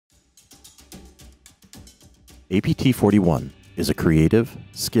APT41 is a creative,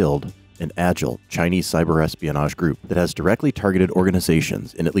 skilled, and agile Chinese cyber espionage group that has directly targeted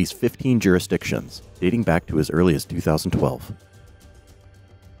organizations in at least 15 jurisdictions, dating back to as early as 2012.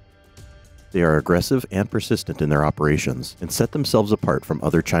 They are aggressive and persistent in their operations and set themselves apart from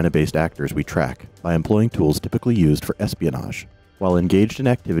other China-based actors we track by employing tools typically used for espionage, while engaged in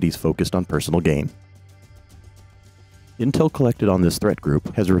activities focused on personal gain. Intel collected on this threat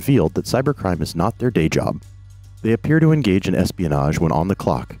group has revealed that cybercrime is not their day job. They appear to engage in espionage when on the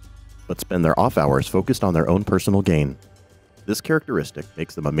clock, but spend their off hours focused on their own personal gain. This characteristic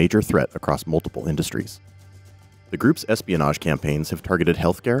makes them a major threat across multiple industries. The group's espionage campaigns have targeted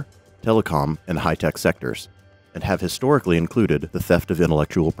healthcare, telecom, and high-tech sectors, and have historically included the theft of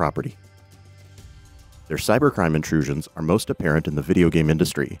intellectual property. Their cybercrime intrusions are most apparent in the video game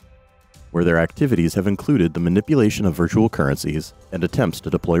industry, where their activities have included the manipulation of virtual currencies and attempts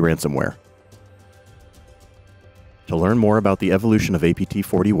to deploy ransomware. To learn more about the evolution of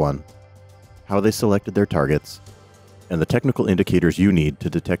APT41, how they selected their targets, and the technical indicators you need to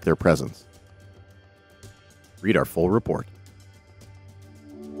detect their presence, read our full report.